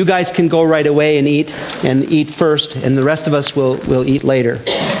 you guys can go right away and eat first, and the rest of us will eat later.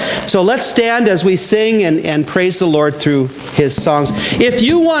 So let's stand as we sing and praise the Lord through his songs. If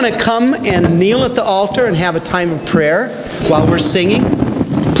you want to come and kneel at the altar and have a time of prayer while we're singing,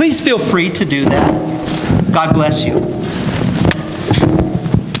 please feel free to do that. God bless you.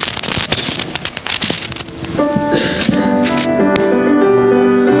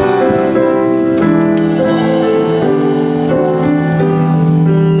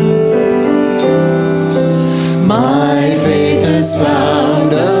 My faith has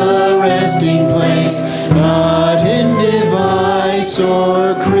found a resting place, not in device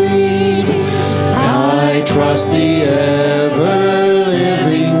or creed. I trust the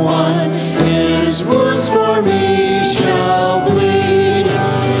ever-living one, his wounds for me shall bleed.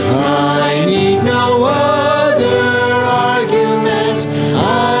 I need no other argument,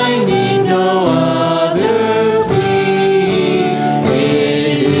 I need no other plea.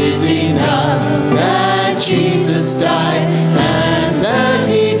 It is enough that Jesus died, and that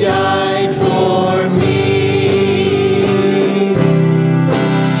he died for me.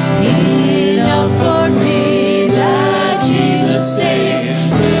 Enough for me that Jesus saves.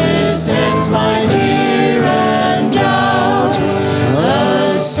 This ends my fear and doubt.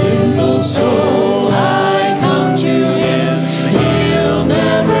 A sinful soul, I come to him, he'll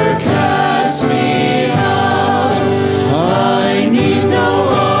never cast me out. I need no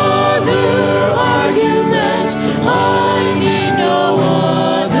other argument, I need no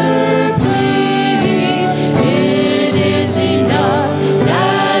other plea. It is enough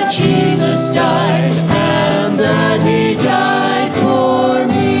that Jesus died, and that he died for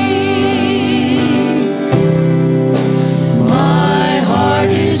me. My heart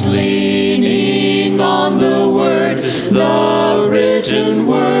is leaning on the word, the written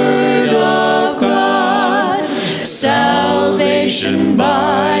word of God. Salvation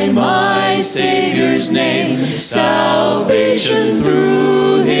by my Savior's name, salvation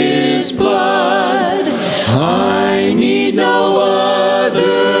through his blood. I need no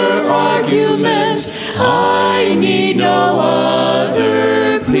other argument, I need no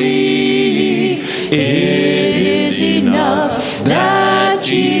other plea. It is enough that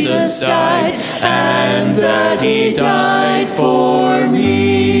Jesus died, and that he died for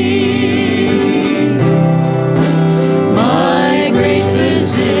me. My great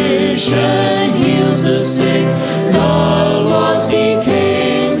physician heals the sick, the lost he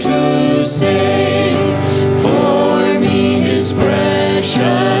came to save. For me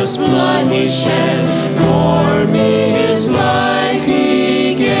precious blood he shed, for me his life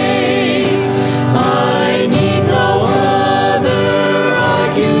he gave. I need no other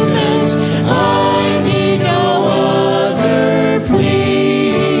argument, I need no other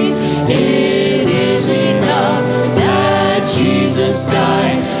plea. It is enough that Jesus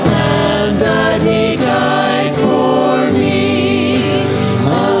died, and that he died for me.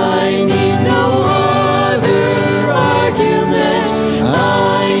 I need no other argument,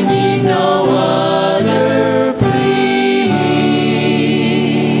 I need no other plea.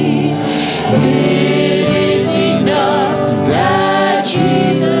 It is enough that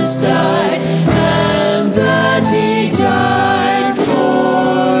Jesus died, and that he died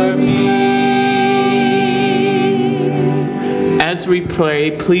for me. As we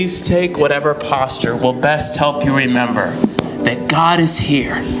pray, please take whatever posture will best help you remember that God is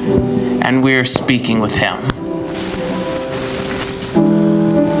here and we are speaking with him.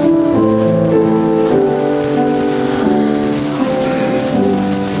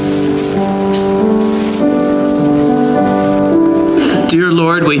 Dear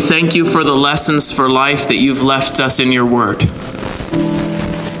Lord, we thank you for the lessons for life that you've left us in your word.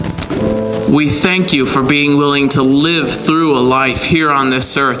 We thank you for being willing to live through a life here on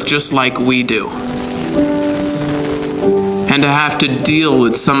this earth just like we do, and to have to deal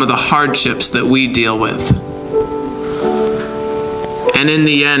with some of the hardships that we deal with, and in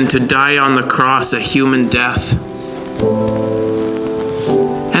the end to die on the cross a human death.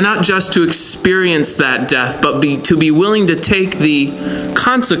 And not just to experience that death, but to be willing to take the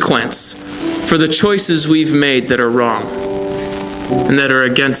consequence for the choices we've made that are wrong and that are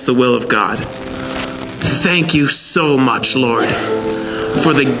against the will of God. Thank you so much, Lord,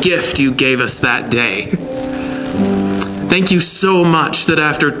 for the gift you gave us that day. Thank you so much that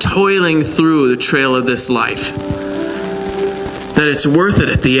after toiling through the trail of this life, that it's worth it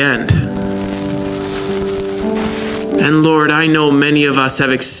at the end. And Lord, I know many of us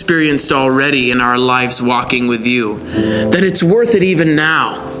have experienced already in our lives walking with you that it's worth it even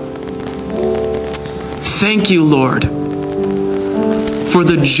now. Thank you, Lord, for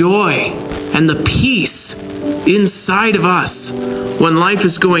the joy and the peace inside of us when life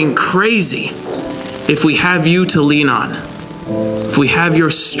is going crazy. If we have you to lean on, if we have your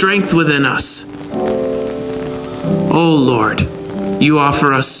strength within us, oh Lord, you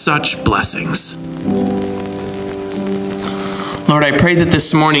offer us such blessings. Lord, I pray that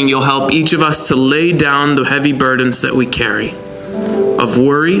this morning you'll help each of us to lay down the heavy burdens that we carry of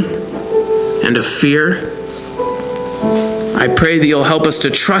worry and of fear. I pray that you'll help us to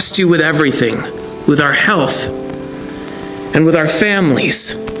trust you with everything, with our health and with our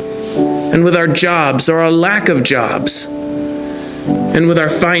families and with our jobs or our lack of jobs and with our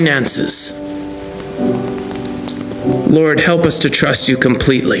finances. Lord, help us to trust you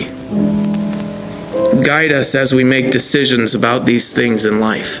completely. Guide us as we make decisions about these things in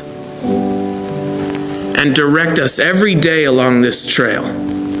life. And direct us every day along this trail.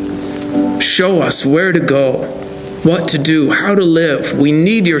 Show us where to go, what to do, how to live. We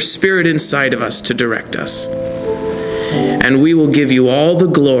need your Spirit inside of us to direct us. And we will give you all the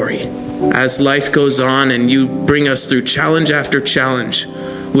glory as life goes on and you bring us through challenge after challenge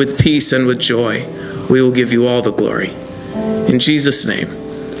with peace and with joy. We will give you all the glory. In Jesus' name,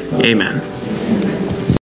 amen.